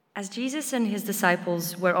As Jesus and his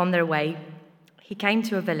disciples were on their way, he came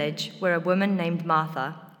to a village where a woman named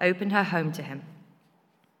Martha opened her home to him.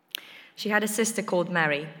 She had a sister called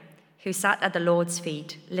Mary, who sat at the Lord's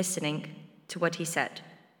feet listening to what he said.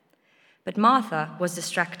 But Martha was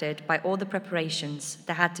distracted by all the preparations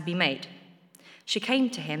that had to be made. She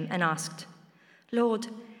came to him and asked, "Lord,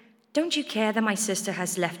 don't you care that my sister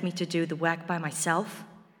has left me to do the work by myself?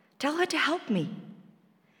 Tell her to help me."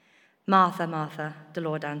 "Martha, Martha," the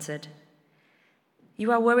Lord answered,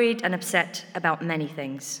 "you are worried and upset about many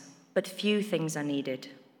things, but few things are needed,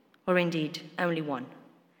 or indeed only one.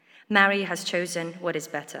 Mary has chosen what is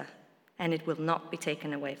better, and it will not be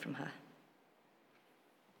taken away from her."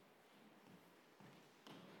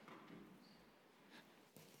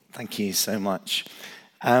 Thank you so much.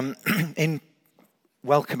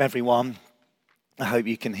 Welcome, everyone. I hope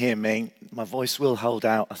you can hear me. My voice will hold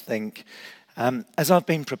out, I think. As I've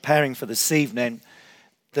been preparing for this evening,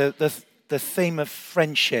 the theme of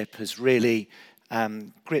friendship has really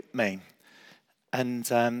gripped me.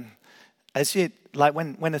 And as you like,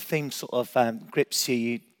 when a theme sort of grips you,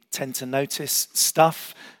 you tend to notice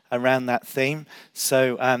stuff around that theme.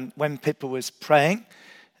 So when Pippa was praying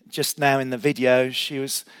just now in the video, she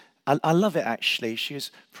was, I love it actually, she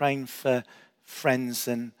was praying for friends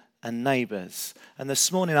and neighbours. And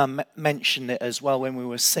this morning I mentioned it as well when we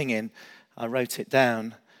were singing. I wrote it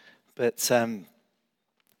down. But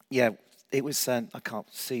it was, I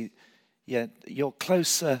can't see, you're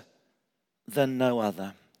closer than no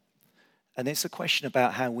other. And it's a question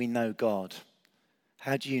about how we know God.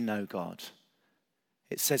 How do you know God?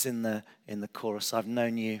 It says in the chorus, "I've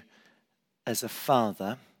known you as a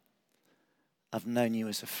father. I've known you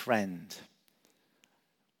as a friend."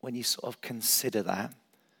 When you sort of consider that,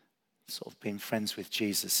 sort of being friends with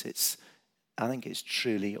Jesus, I think it's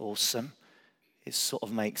truly awesome. It sort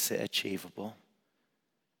of makes it achievable.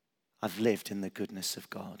 I've lived in the goodness of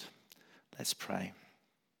God. Let's pray.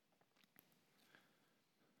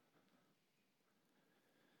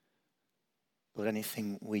 Lord,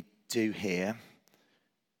 anything we do here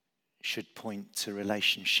should point to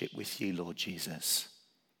relationship with you, Lord Jesus.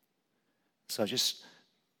 So I just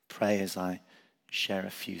pray as I share a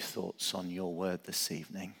few thoughts on your word this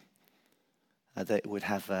evening, that it would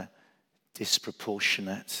have a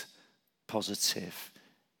disproportionate, positive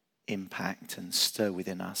impact and stir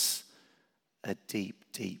within us a deep,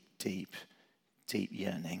 deep, deep, deep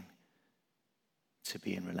yearning to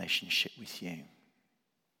be in relationship with you.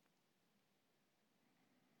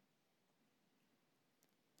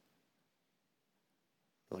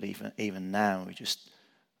 Lord, even now, we just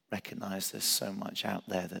recognize there's so much out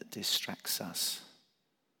there that distracts us.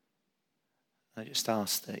 I just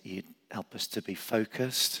ask that you'd help us to be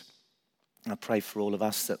focused. I pray for all of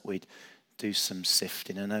us that we'd do some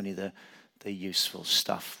sifting and only the useful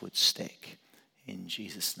stuff would stick. In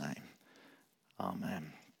Jesus' name,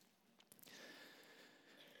 amen.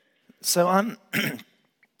 So I'm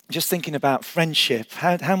just thinking about friendship.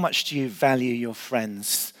 How much do you value your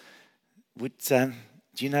friends? Do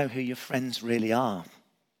you know who your friends really are?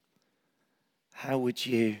 How would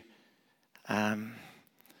you,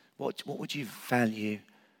 what would you value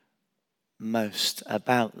most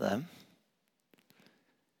about them?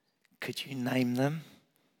 Could you name them?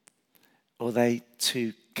 Or are they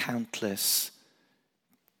too countless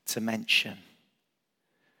to mention?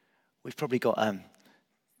 We've probably got a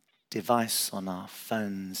device on our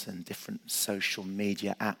phones and different social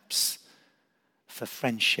media apps for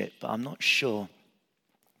friendship, but I'm not sure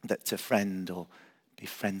that to friend or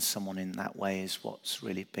befriend someone in that way is what's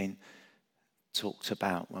really been talked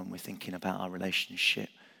about when we're thinking about our relationship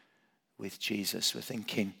with Jesus. We're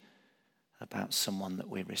thinking about someone that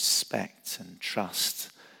we respect and trust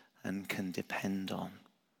and can depend on.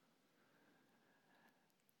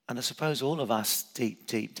 And I suppose all of us,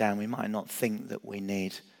 deep down, we might not think that we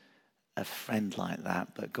need a friend like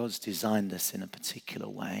that, but God's designed us in a particular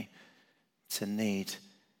way to need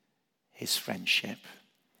his friendship.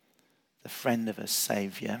 The friend of a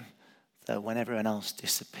Saviour, that when everyone else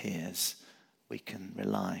disappears, we can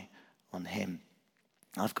rely on him.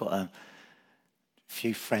 I've got a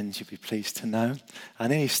few friends you'd be pleased to know.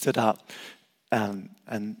 And then he stood up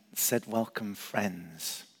and said, "Welcome,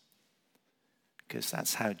 friends." Because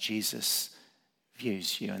that's how Jesus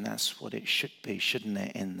views you, and that's what it should be, shouldn't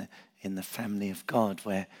it, in the family of God,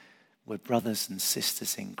 where we're brothers and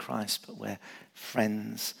sisters in Christ, but we're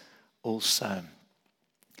friends also.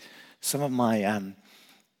 Some of my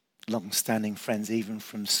long-standing friends, even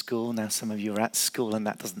from school, now some of you are at school and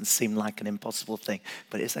that doesn't seem like an impossible thing,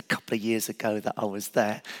 but it's a couple of years ago that I was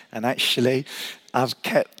there, and actually I've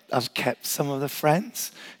kept some of the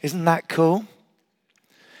friends. Isn't that cool?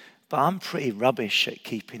 But I'm pretty rubbish at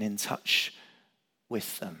keeping in touch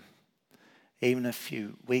with them. Even a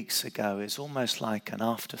few weeks ago, it's almost like an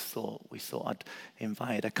afterthought. We thought I'd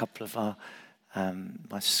invited a couple of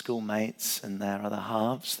my schoolmates and their other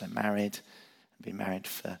halves. They're married, been married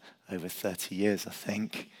for over 30 years, I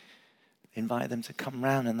think. Invited them to come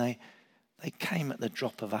round, and they came at the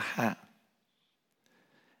drop of a hat.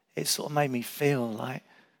 It sort of made me feel like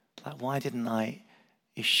why didn't I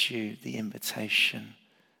issue the invitation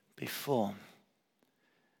before?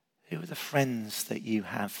 Who are the friends that you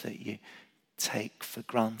have that you take for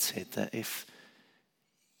granted that if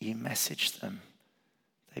you message them,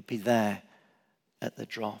 they'd be there at the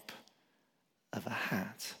drop of a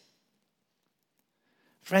hat?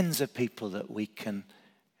 Friends are people that we can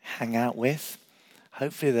hang out with.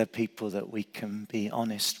 Hopefully they're people that we can be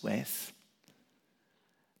honest with.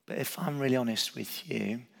 But if I'm really honest with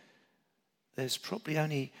you, there's probably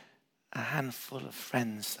only a handful of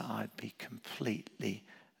friends that I'd be completely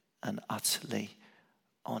and utterly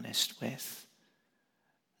honest with.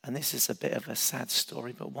 And this is a bit of a sad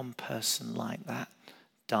story, but one person like that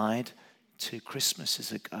died 2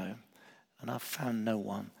 Christmases ago, and I've found no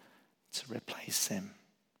one to replace him.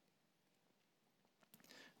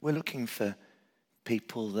 We're looking for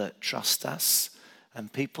people that trust us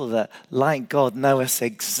and people that, like God, know us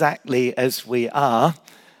exactly as we are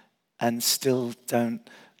and still don't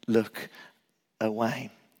look away.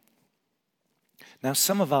 Now,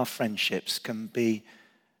 some of our friendships can be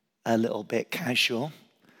a little bit casual,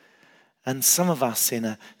 and some of us in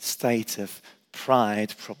a state of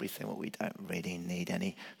pride probably think, well, we don't really need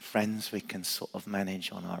any friends. We can sort of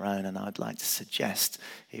manage on our own. And I'd like to suggest,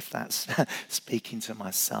 if that's speaking to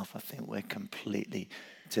myself, I think we're completely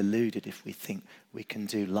deluded if we think we can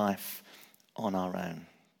do life on our own.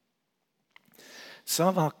 Some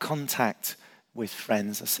of our contact with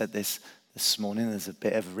friends, I said this morning, there's a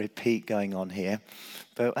bit of a repeat going on here,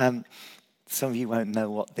 but some of you won't know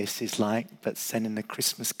what this is like, but sending a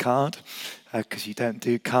Christmas card, because you don't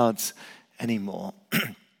do cards anymore.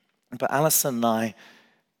 But Alison and I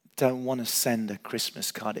don't want to send a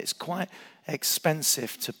Christmas card. It's quite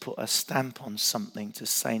expensive to put a stamp on something, to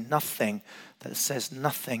say nothing, that says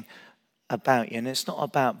nothing about you. And it's not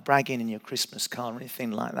about bragging in your Christmas card or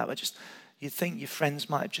anything like that, but just you think your friends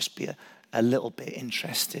might just be a little bit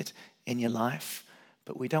interested in your life.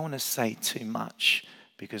 But we don't want to say too much,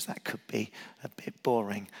 because that could be a bit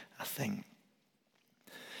boring, I think.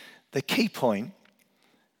 The key point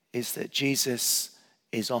is that Jesus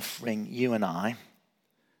is offering you and I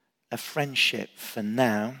a friendship for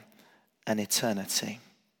now and eternity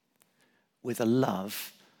with a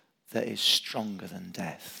love that is stronger than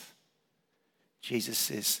death. Jesus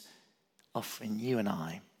is offering you and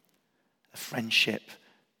I a friendship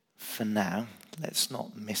for now. Let's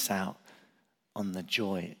not miss out on the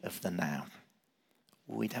joy of the now.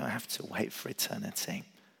 We don't have to wait for eternity,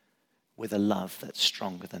 with a love that's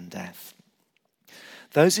stronger than death.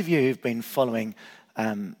 Those of you who've been following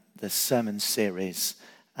the sermon series,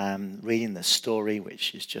 reading the story,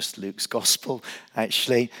 which is just Luke's gospel,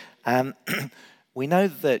 actually, we know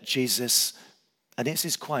that Jesus, and this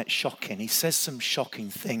is quite shocking, he says some shocking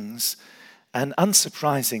things, and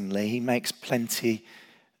unsurprisingly, he makes plenty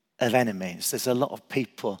of enemies. There's a lot of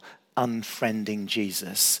people unfriending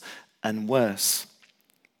Jesus, and worse.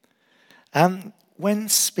 When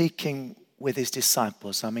speaking with his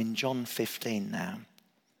disciples, I'm in John 15 now,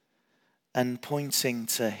 and pointing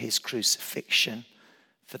to his crucifixion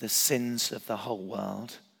for the sins of the whole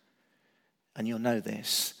world. And you'll know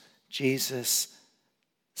this, Jesus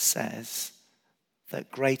says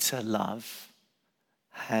that greater love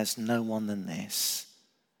has no one than this,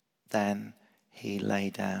 than he lay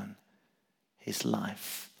down his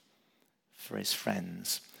life for his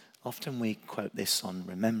friends. Often we quote this on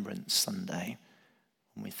Remembrance Sunday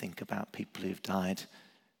when we think about people who've died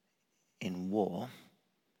in war.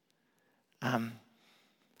 I'm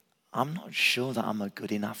not sure that I'm a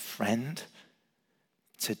good enough friend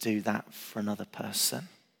to do that for another person.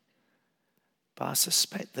 But I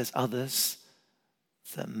suspect there's others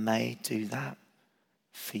that may do that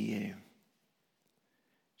for you.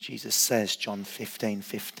 Jesus says, John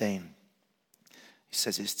 15:15. He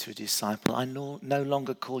says this to a disciple, I no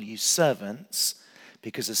longer call you servants,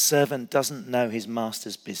 because a servant doesn't know his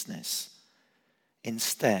master's business.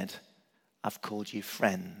 Instead, I've called you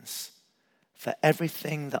friends. For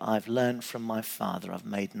everything that I've learned from my Father, I've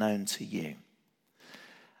made known to you.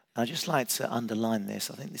 I'd just like to underline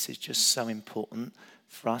this. I think this is just so important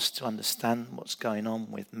for us to understand what's going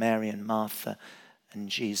on with Mary and Martha and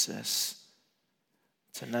Jesus.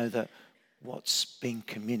 To know that what's being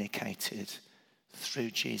communicated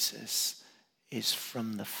through Jesus is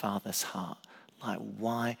from the Father's heart. Like,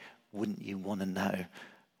 why wouldn't you want to know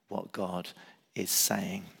what God is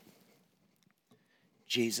saying?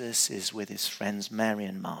 Jesus is with his friends Mary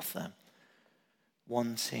and Martha,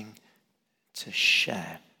 wanting to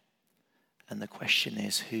share. And the question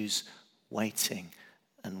is, who's waiting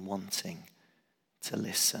and wanting to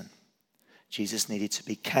listen? Jesus needed to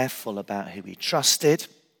be careful about who he trusted,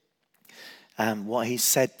 what he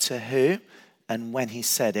said to who, and when he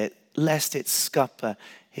said it, lest it scupper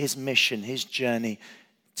his mission, his journey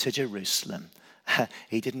to Jerusalem.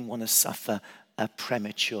 He didn't want to suffer a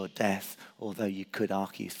premature death, although you could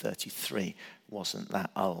argue 33 wasn't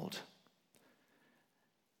that old.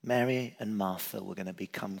 Mary and Martha were going to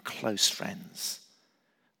become close friends.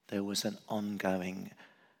 There was an ongoing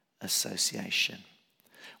association.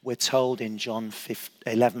 We're told in John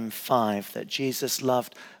 11:5 that Jesus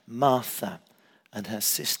loved Martha and her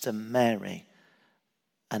sister Mary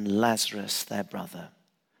and Lazarus, their brother.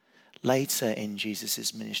 Later in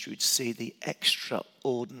Jesus' ministry, we'd see the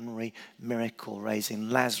extraordinary miracle raising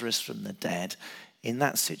Lazarus from the dead. In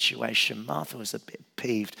that situation, Martha was a bit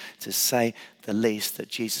peeved, to say the least, that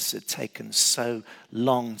Jesus had taken so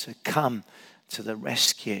long to come to the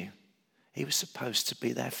rescue. He was supposed to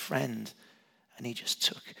be their friend, and he just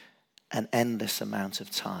took an endless amount of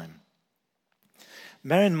time.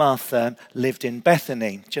 Mary and Martha lived in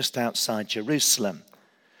Bethany, just outside Jerusalem.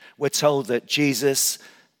 We're told that Jesus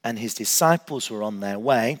and his disciples were on their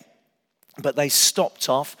way, but they stopped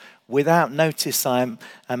off without notice, I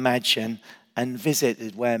imagine, and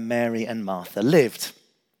visited where Mary and Martha lived.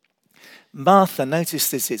 Martha, notice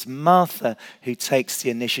this, it's Martha who takes the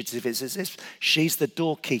initiative. It's as if she's the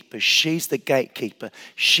doorkeeper, she's the gatekeeper.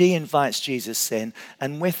 She invites Jesus in,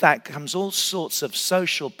 and with that comes all sorts of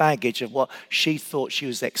social baggage of what she thought she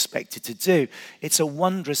was expected to do. It's a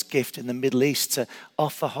wondrous gift in the Middle East to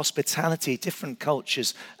offer hospitality. Different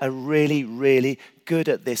cultures are really, really good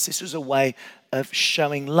at this. This was a way of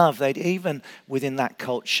showing love. They'd even, within that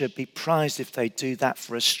culture, be prized if they do that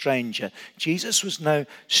for a stranger. Jesus was no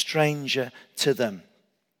stranger to them.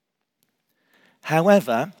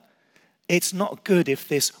 However, it's not good if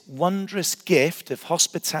this wondrous gift of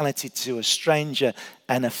hospitality to a stranger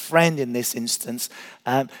and a friend in this instance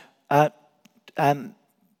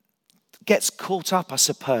gets caught up, I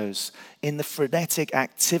suppose, in the frenetic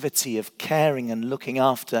activity of caring and looking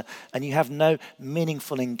after, and you have no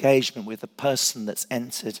meaningful engagement with the person that's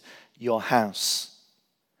entered your house.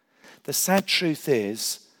 The sad truth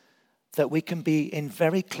is that we can be in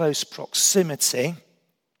very close proximity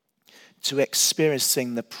to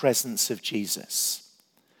experiencing the presence of Jesus.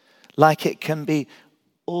 Like it can be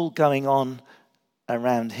all going on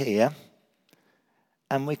around here,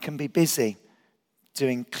 and we can be busy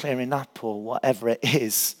doing clearing up or whatever it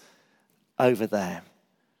is over there,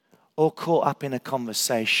 or caught up in a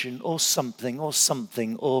conversation or something,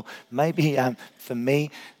 or maybe for me,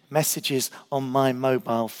 messages on my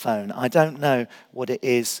mobile phone. I don't know what it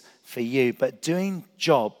is for you, but doing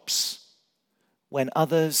jobs when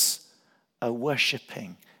others are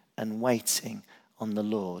worshipping and waiting on the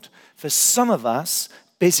Lord. For some of us,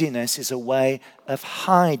 busyness is a way of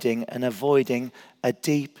hiding and avoiding a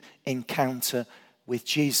deep encounter with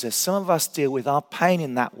Jesus. Some of us deal with our pain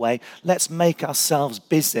in that way. Let's make ourselves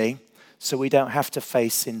busy so we don't have to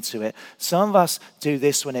face into it. Some of us do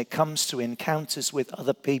this when it comes to encounters with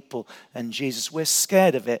other people and Jesus. We're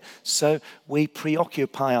scared of it, so we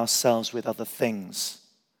preoccupy ourselves with other things.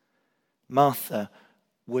 Martha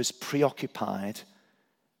was preoccupied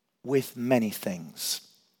with many things.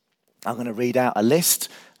 I'm going to read out a list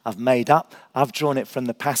I've made up. I've drawn it from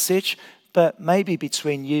the passage. But maybe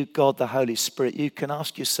between you, God, the Holy Spirit, you can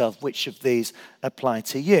ask yourself which of these apply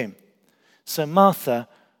to you. So Martha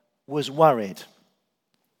was worried.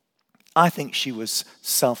 I think she was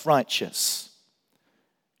self-righteous.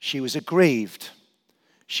 She was aggrieved.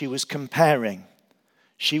 She was comparing.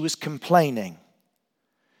 She was complaining.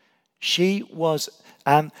 She was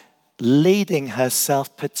leading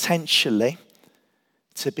herself potentially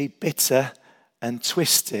to be bitter and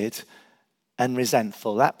twisted and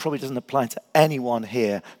resentful. That probably doesn't apply to anyone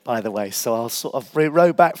here, by the way, so I'll sort of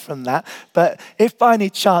row back from that. But if by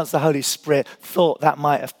any chance the Holy Spirit thought that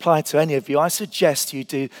might apply to any of you, I suggest you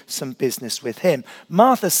do some business with him.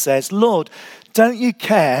 Martha says, Lord, don't you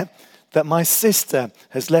care that my sister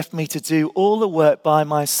has left me to do all the work by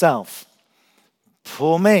myself?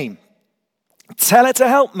 Poor me. Tell her to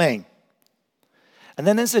help me. And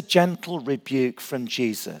then there's a gentle rebuke from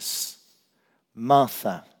Jesus.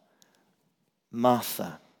 Martha,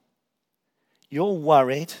 Martha, you're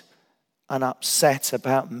worried and upset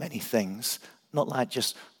about many things, not like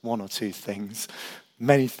just one or two things,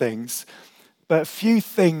 many things. But few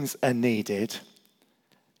things are needed,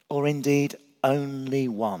 or indeed only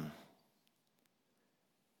one.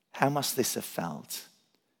 How must this have felt?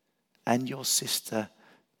 And your sister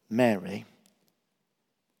Mary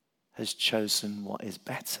has chosen what is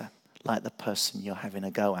better, like the person you're having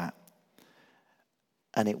a go at,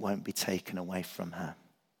 and it won't be taken away from her.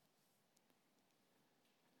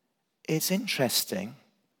 It's interesting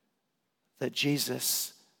that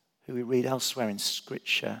Jesus, who we read elsewhere in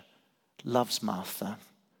Scripture, loves Martha,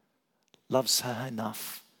 loves her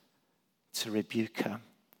enough to rebuke her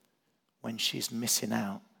when she's missing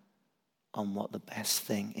out on what the best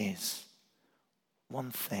thing is.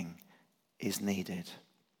 One thing is needed.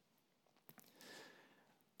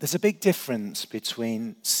 There's a big difference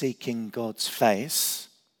between seeking God's face,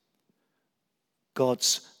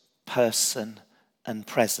 God's person and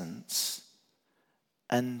presence,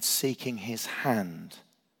 and seeking his hand,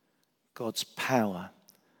 God's power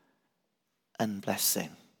and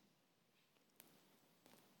blessing.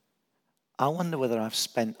 I wonder whether I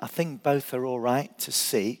think both are all right to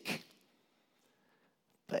seek,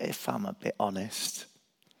 but if I'm a bit honest,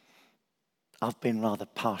 I've been rather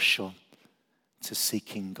partial to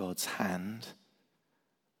seeking God's hand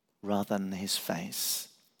rather than his face.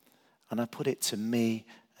 And I put it to me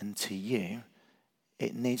and to you,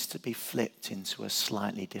 it needs to be flipped into a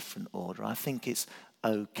slightly different order. I think it's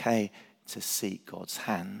okay to seek God's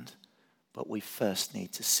hand, but we first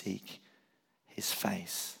need to seek his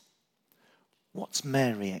face. What's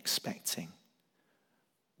Mary expecting?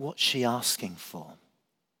 What's she asking for?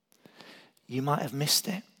 You might have missed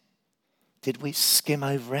it. Did we skim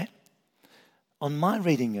over it? On my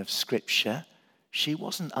reading of Scripture, she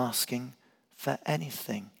wasn't asking for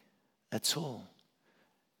anything at all.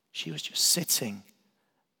 She was just sitting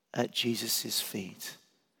at Jesus' feet,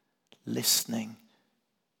 listening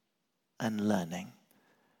and learning.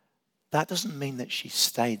 That doesn't mean that she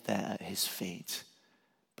stayed there at his feet,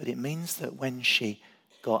 but it means that when she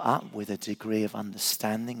got up with a degree of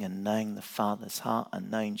understanding and knowing the Father's heart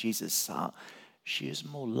and knowing Jesus' heart, she is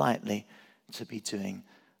more likely to be doing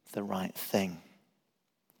the right thing.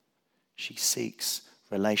 She seeks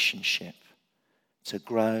relationship to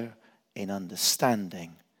grow in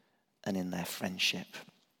understanding and in their friendship.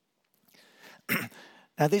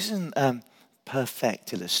 Now, this isn't a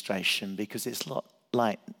perfect illustration because it's not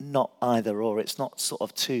either or. It's not sort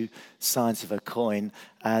of two sides of a coin.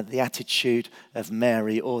 The attitude of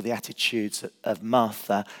Mary or the attitudes of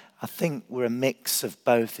Martha, I think we're a mix of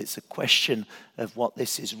both. It's a question of what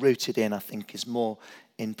this is rooted in, I think, is more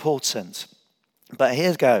important. But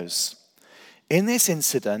here goes. In this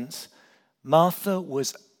incident, Martha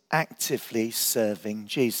was actively serving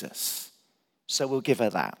Jesus. So we'll give her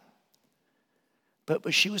that.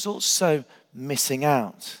 But she was also missing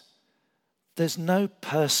out. There's no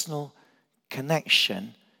personal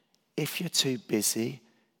connection if you're too busy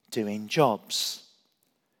doing jobs.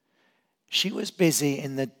 She was busy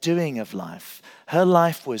in the doing of life. Her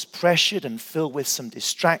life was pressured and filled with some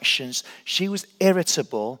distractions. She was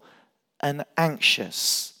irritable and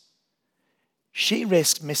anxious. She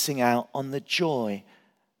risked missing out on the joy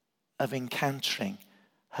of encountering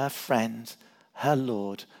her friend, her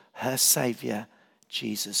Lord, her Savior,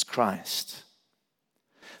 Jesus Christ.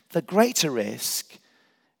 The greater risk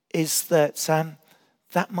is that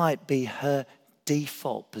that might be her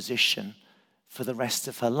default position for the rest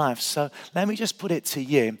of her life. So let me just put it to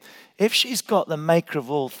you. If she's got the maker of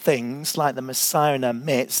all things, like the Messiah in her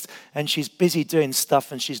midst, and she's busy doing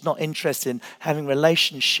stuff and she's not interested in having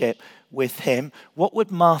relationship with him, what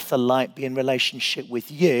would Martha like be in relationship with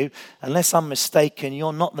you? Unless I'm mistaken,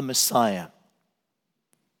 you're not the Messiah.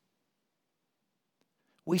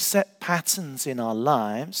 We set patterns in our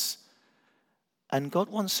lives, and God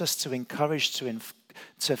wants us to encourage,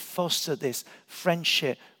 to foster this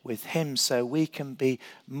friendship with him so we can be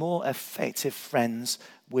more effective friends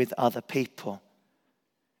with other people.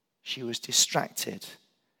 She was distracted,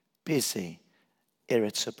 busy,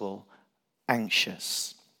 irritable,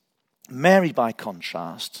 anxious. Mary, by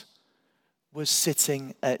contrast, was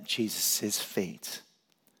sitting at Jesus' feet,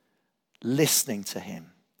 listening to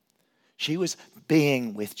him. She was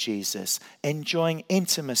being with Jesus, enjoying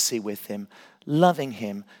intimacy with him, loving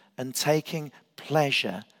him, and taking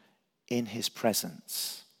pleasure in his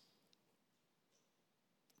presence.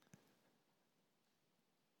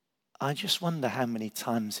 I just wonder how many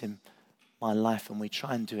times in my life, and we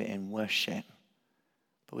try and do it in worship,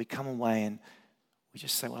 but we come away and we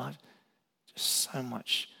just say, well, I've just so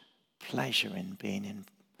much pleasure in being in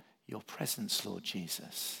your presence, Lord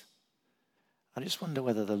Jesus. I just wonder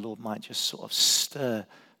whether the Lord might just sort of stir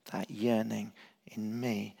that yearning in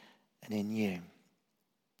me and in you.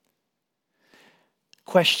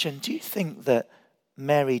 Question, do you think that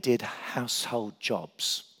Mary did household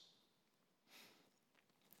jobs?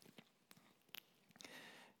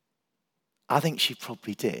 I think she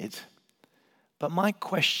probably did. But my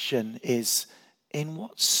question is, in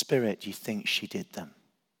what spirit do you think she did them?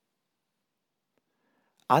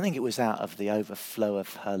 I think it was out of the overflow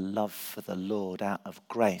of her love for the Lord, out of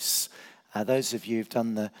grace. Those of you who've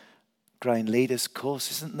done the Growing Leaders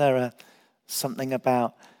course, isn't there something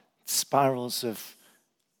about spirals of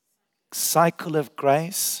cycle of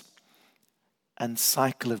grace and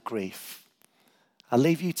cycle of grief? I'll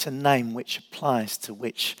leave you to name which applies to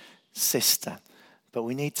which sister, but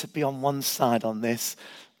we need to be on one side on this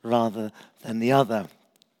rather than the other.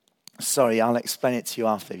 Sorry, I'll explain it to you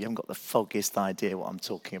after. You haven't got the foggiest idea what I'm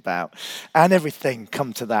talking about. And everything,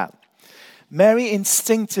 come to that. Mary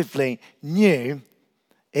instinctively knew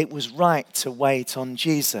it was right to wait on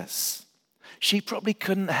Jesus. She probably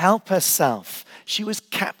couldn't help herself. She was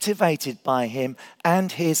captivated by him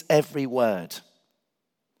and his every word.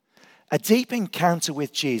 A deep encounter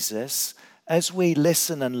with Jesus, as we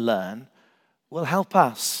listen and learn, will help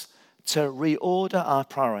us to reorder our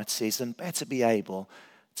priorities and better be able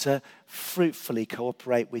to fruitfully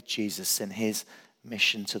cooperate with Jesus in his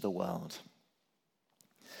mission to the world.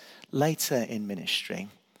 Later in ministry,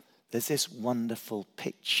 there's this wonderful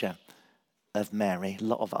picture of Mary, a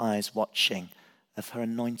lot of eyes watching, of her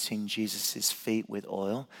anointing Jesus' feet with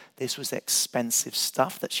oil. This was expensive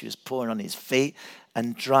stuff that she was pouring on his feet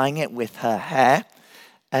and drying it with her hair.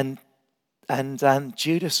 And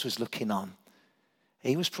Judas was looking on.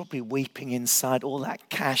 He was probably weeping inside, all that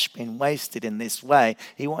cash being wasted in this way.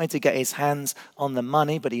 He wanted to get his hands on the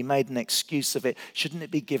money, but he made an excuse of it. Shouldn't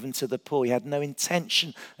it be given to the poor? He had no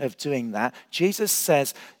intention of doing that. Jesus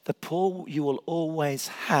says, the poor you will always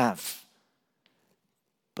have,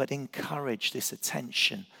 but encourage this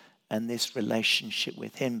attention and this relationship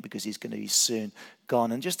with him because he's going to be soon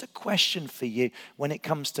gone. And just a question for you, when it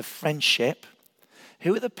comes to friendship,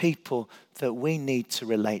 who are the people that we need to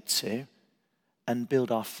relate to and build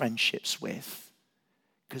our friendships with?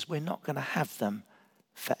 Because we're not going to have them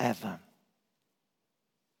forever.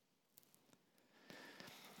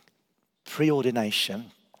 Preordination,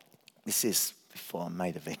 this is before I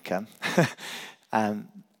made a vicar,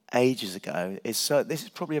 ages ago. This is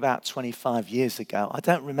probably about 25 years ago. I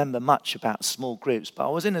don't remember much about small groups, but I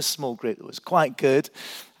was in a small group that was quite good.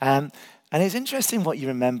 And it's interesting what you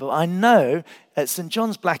remember. I know at St.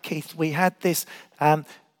 John's Blackheath, we had this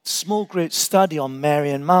small group study on Mary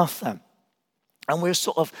and Martha. And we were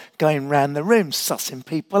sort of going round the room, sussing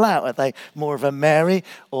people out. Are they more of a Mary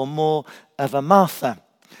or more of a Martha?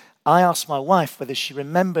 I asked my wife whether she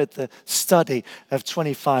remembered the study of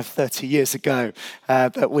 25, 30 years ago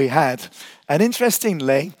that we had. And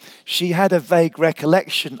interestingly, she had a vague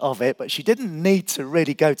recollection of it, but she didn't need to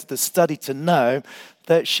really go to the study to know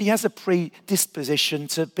that she has a predisposition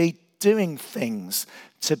to be doing things,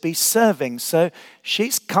 to be serving. So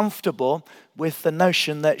she's comfortable with the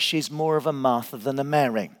notion that she's more of a Martha than a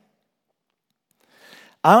Mary.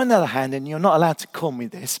 I, on the other hand, and you're not allowed to call me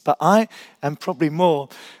this, but I am probably more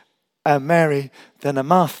a Mary than a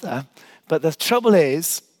Martha. But the trouble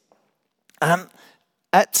is,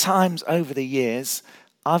 at times over the years,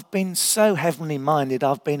 I've been so heavenly minded,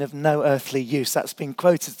 I've been of no earthly use. That's been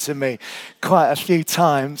quoted to me quite a few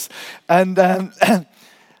times. And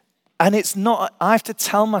it's not, I have to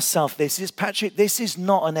tell myself this, Patrick, this is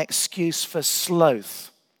not an excuse for sloth.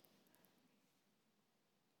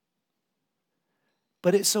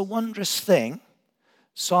 But it's a wondrous thing.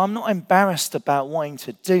 So I'm not embarrassed about wanting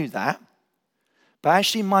to do that. But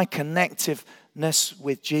actually my connectiveness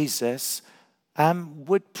with Jesus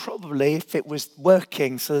would probably, if it was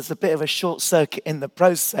working, so there's a bit of a short circuit in the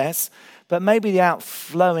process, but maybe the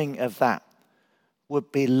outflowing of that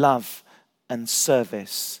would be love and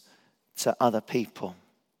service to other people.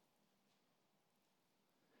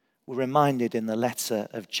 We're reminded in the letter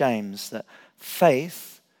of James that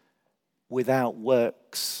faith without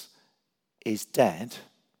works is dead,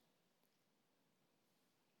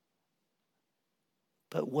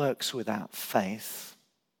 but works without faith, ...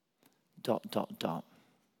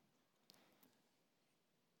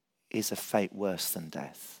 is a fate worse than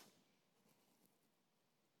death.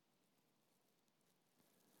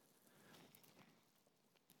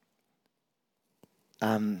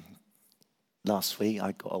 Last week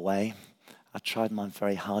I got away. I tried my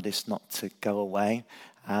very hardest not to go away.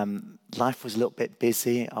 Life was a little bit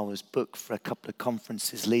busy. I was booked for a couple of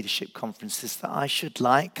conferences, leadership conferences that I should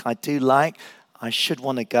like. I should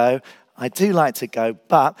want to go. I do like to go,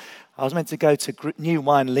 but I was meant to go to New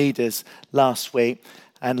Wine Leaders last week,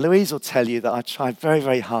 and Louise will tell you that I tried very,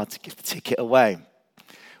 very hard to give the ticket away.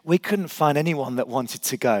 we couldn't find anyone that wanted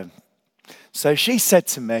to go. So she said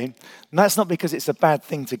to me, and that's not because it's a bad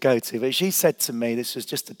thing to go to, but she said to me, this was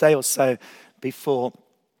just a day or so before,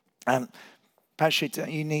 Patrick,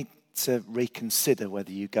 you need to reconsider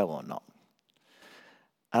whether you go or not.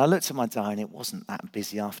 And I looked at my diary and it wasn't that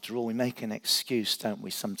busy after all. We make an excuse, don't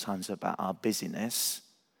we, sometimes about our busyness.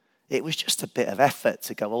 It was just a bit of effort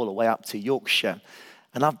to go all the way up to Yorkshire.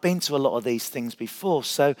 And I've been to a lot of these things before.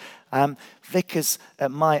 So vicars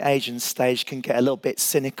at my age and stage can get a little bit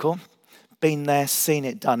cynical. Been there, seen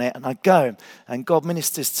it, done it. And I go and God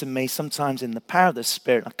ministers to me sometimes in the power of the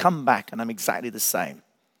Spirit. I come back and I'm exactly the same.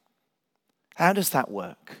 How does that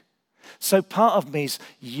work? So part of me is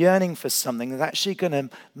yearning for something that's actually going to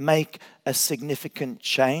make a significant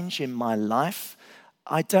change in my life.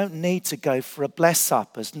 I don't need to go for a bless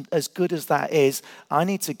up. As good as that is, I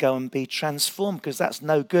need to go and be transformed, because that's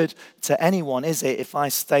no good to anyone, is it? If I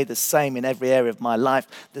stay the same in every area of my life,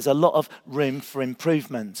 there's a lot of room for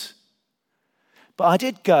improvement. But I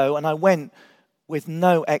did go, and I went with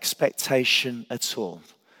no expectation at all,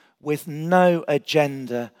 with no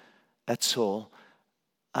agenda at all.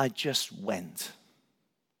 I just went.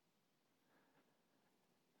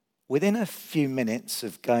 Within a few minutes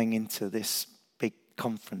of going into this big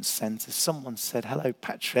conference centre, someone said, "Hello,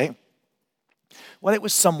 Patrick." Well, it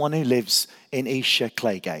was someone who lives in Esher,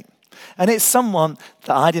 Claygate. And it's someone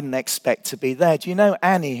that I didn't expect to be there. Do you know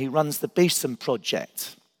Annie, who runs the Beeson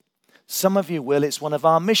Project? Some of you will. It's one of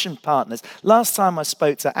our mission partners. Last time I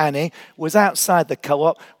spoke to Annie was outside the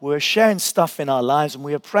co-op. We were sharing stuff in our lives and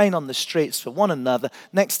we were praying on the streets for one another.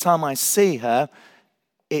 Next time I see her,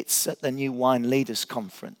 it's at the New Wine Leaders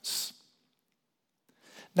Conference.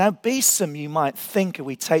 Now, Beeson, you might think, if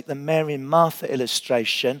we take the Mary and Martha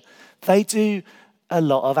illustration, they do a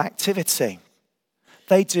lot of activity.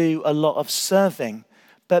 They do a lot of serving.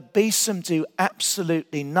 But Beeson do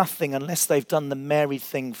absolutely nothing unless they've done the Mary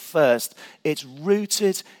thing first. It's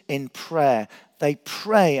rooted in prayer. They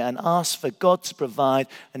pray and ask for God to provide.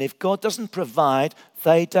 And if God doesn't provide,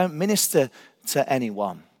 they don't minister to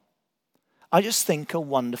anyone. I just think a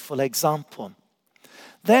wonderful example.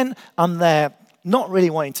 Then I'm there, not really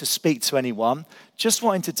wanting to speak to anyone, just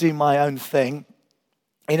wanting to do my own thing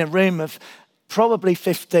in a room of probably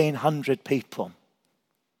 1,500 people.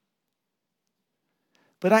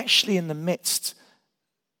 But actually, in the midst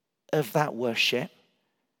of that worship,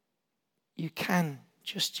 you can,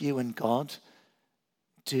 just you and God,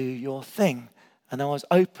 do your thing. And I was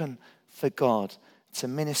open for God to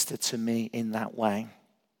minister to me in that way.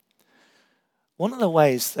 One of the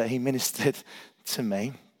ways that he ministered to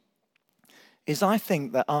me is, I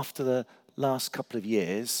think that after the last couple of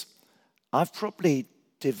years, I've probably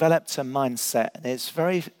developed a mindset, and it's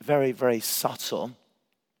very, very, very subtle.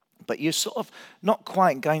 But you're sort of not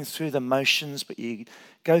quite going through the motions, but you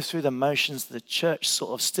go through the motions. The church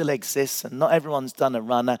sort of still exists, and not everyone's done a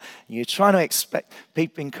runner. And you're trying to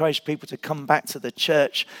encourage people to come back to the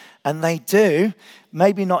church, and they do.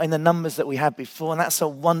 Maybe not in the numbers that we had before, and that's a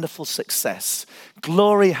wonderful success.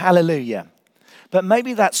 Glory, hallelujah. But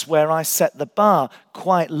maybe that's where I set the bar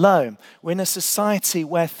quite low. We're in a society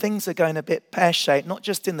where things are going a bit pear-shaped, not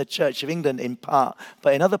just in the Church of England in part,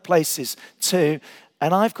 but in other places too.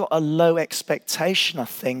 And I've got a low expectation, I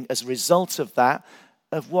think, as a result of that,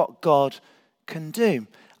 of what God can do.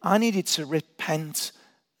 I needed to repent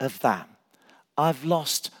of that. I've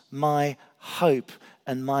lost my hope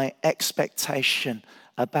and my expectation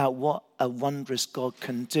about what a wondrous God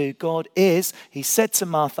can do. God is, he said to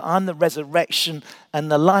Martha, "I'm the resurrection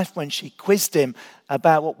and the life," when she quizzed him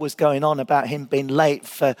about what was going on, about him being late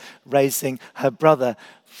for raising her brother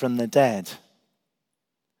from the dead.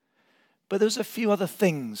 But there was a few other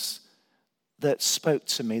things that spoke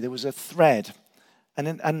to me. There was a thread.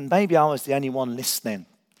 And maybe I was the only one listening.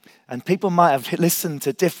 And people might have listened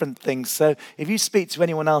to different things. So if you speak to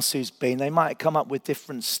anyone else who's been, they might come up with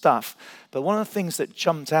different stuff. But one of the things that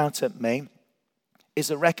jumped out at me is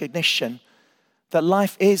a recognition that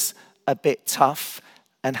life is a bit tough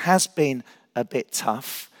and has been a bit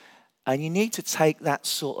tough. And you need to take that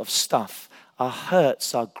sort of stuff, our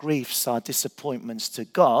hurts, our griefs, our disappointments, to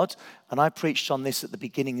God. And I preached on this at the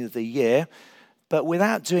beginning of the year. But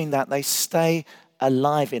without doing that, they stay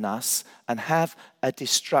alive in us and have a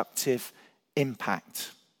destructive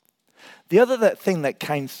impact. The other thing that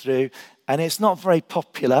came through, and it's not very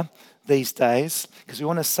popular these days, because we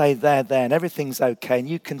want to say there, and everything's okay, and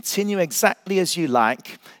you continue exactly as you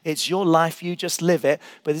like. It's your life, you just live it.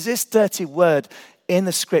 But there's this dirty word in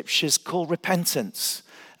the scriptures called repentance.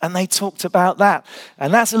 And they talked about that.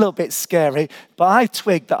 And that's a little bit scary. But I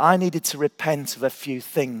twigged that I needed to repent of a few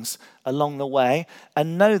things along the way.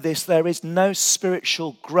 And know this, there is no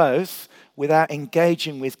spiritual growth without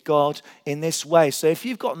engaging with God in this way. So if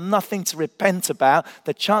you've got nothing to repent about,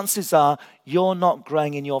 the chances are you're not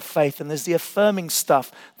growing in your faith. And there's the affirming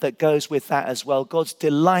stuff that goes with that as well. God's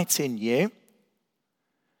delight in you.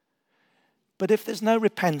 But if there's no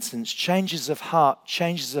repentance, changes of heart,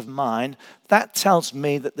 changes of mind, that tells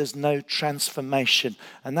me that there's no transformation.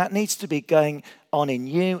 And that needs to be going on in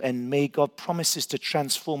you and me. God promises to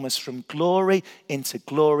transform us from glory into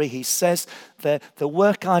glory. He says that the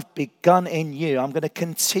work I've begun in you, I'm going to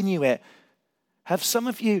continue it. Have some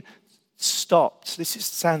of you stopped?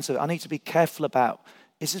 I need to be careful about.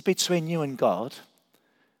 This is between you and God.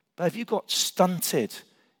 But have you got stunted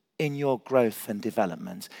in your growth and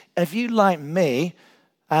development? Have you, like me,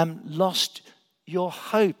 lost your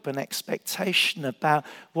hope and expectation about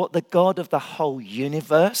what the God of the whole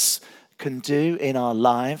universe can do in our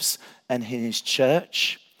lives and in his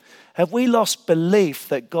church? Have we lost belief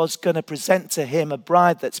that God's going to present to him a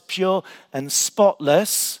bride that's pure and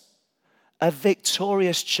spotless, a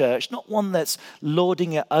victorious church, not one that's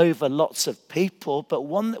lording it over lots of people, but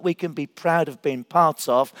one that we can be proud of being part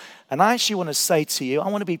of? And I actually want to say to you, I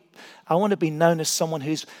want to be known as someone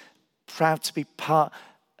who's proud to be part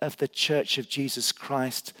of the Church of Jesus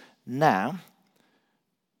Christ now,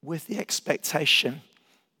 with the expectation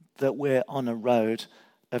that we're on a road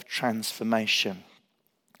of transformation.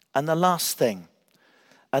 And the last thing,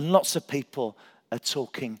 and lots of people are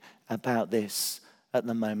talking about this at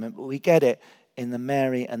the moment, but we get it in the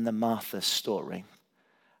Mary and the Martha story.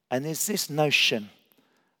 And there's this notion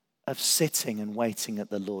of sitting and waiting at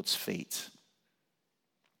the Lord's feet.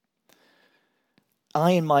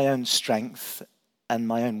 I, in my own strength and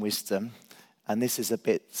my own wisdom, and this is a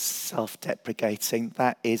bit self-deprecating,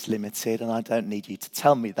 that is limited, and I don't need you to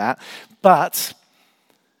tell me that, but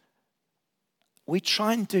we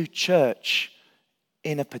try and do church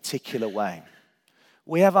in a particular way.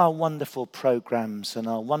 We have our wonderful programs and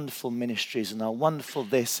our wonderful ministries and our wonderful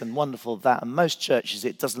this and wonderful that. And most churches,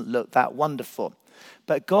 it doesn't look that wonderful.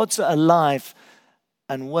 But God's alive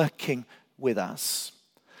and working with us.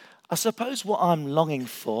 I suppose what I'm longing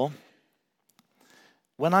for,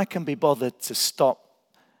 when I can be bothered to stop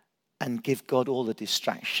and give God all the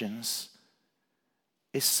distractions,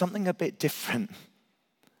 is something a bit different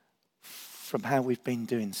from how we've been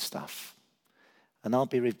doing stuff. And I'll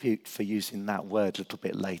be rebuked for using that word a little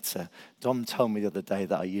bit later. Dom told me the other day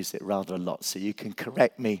that I use it rather a lot, so you can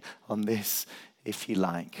correct me on this if you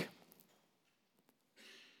like.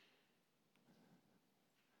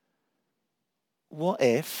 What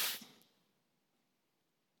if,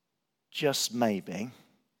 just maybe,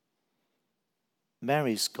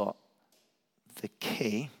 Mary's got the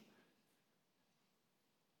key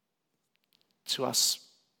to us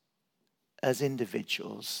as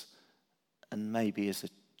individuals and maybe as a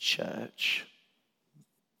church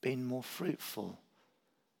being more fruitful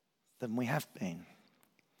than we have been?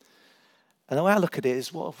 And the way I look at it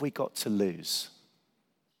is, what have we got to lose?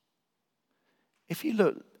 If you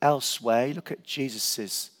look elsewhere, you look at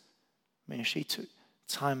Jesus's ministry, he took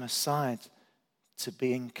time aside to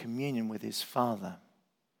be in communion with his Father.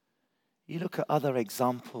 You look at other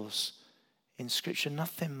examples in Scripture,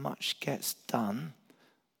 nothing much gets done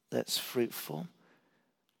that's fruitful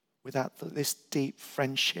without this deep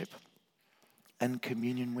friendship and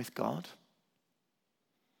communion with God.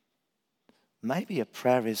 Maybe a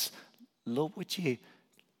prayer is, Lord, would you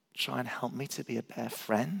try and help me to be a better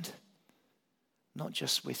friend? Not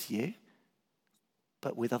just with you,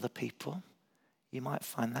 but with other people. You might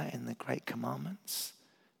find that in the Great Commandments.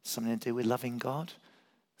 Something to do with loving God,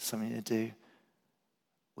 something to do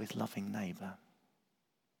with loving neighbor.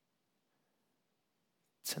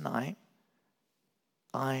 Tonight,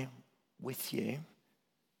 I, with you,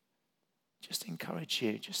 just encourage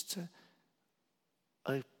you just to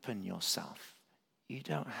open yourself. You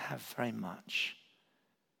don't have very much.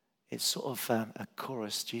 It's sort of a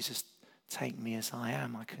chorus. Jesus, take me as I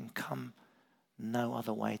am. I can come no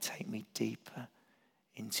other way. Take me deeper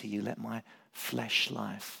into you. Let my flesh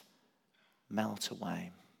life melt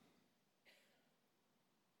away.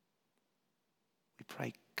 We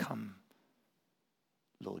pray, come,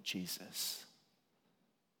 Lord Jesus.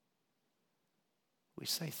 We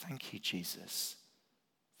say thank you, Jesus,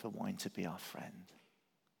 for wanting to be our friend.